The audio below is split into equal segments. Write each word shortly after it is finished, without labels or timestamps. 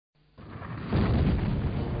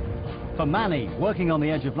For Manny, working on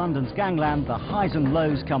the edge of London's gangland, the highs and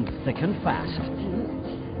lows come thick and fast.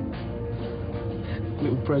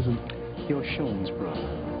 Little present. You're Sean's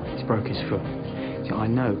brother. He's broke his foot. See, I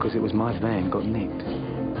know because it was my van got nicked.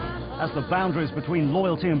 As the boundaries between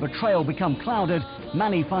loyalty and betrayal become clouded,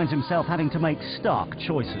 Manny finds himself having to make stark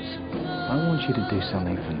choices. I want you to do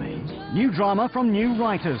something for me. New drama from new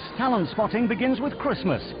writers. Talent spotting begins with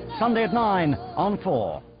Christmas. Sunday at 9 on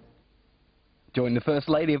 4. Join the First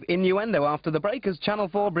Lady of Innuendo after the break as Channel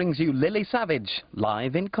 4 brings you Lily Savage,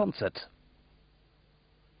 live in concert.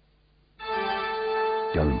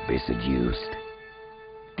 Don't be seduced.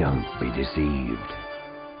 Don't be deceived.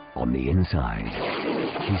 On the inside,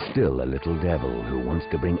 he's still a little devil who wants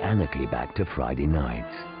to bring anarchy back to Friday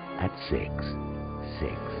nights at 6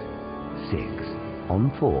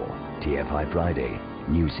 on 4. TFI Friday.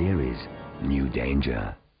 New series, new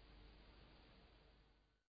danger.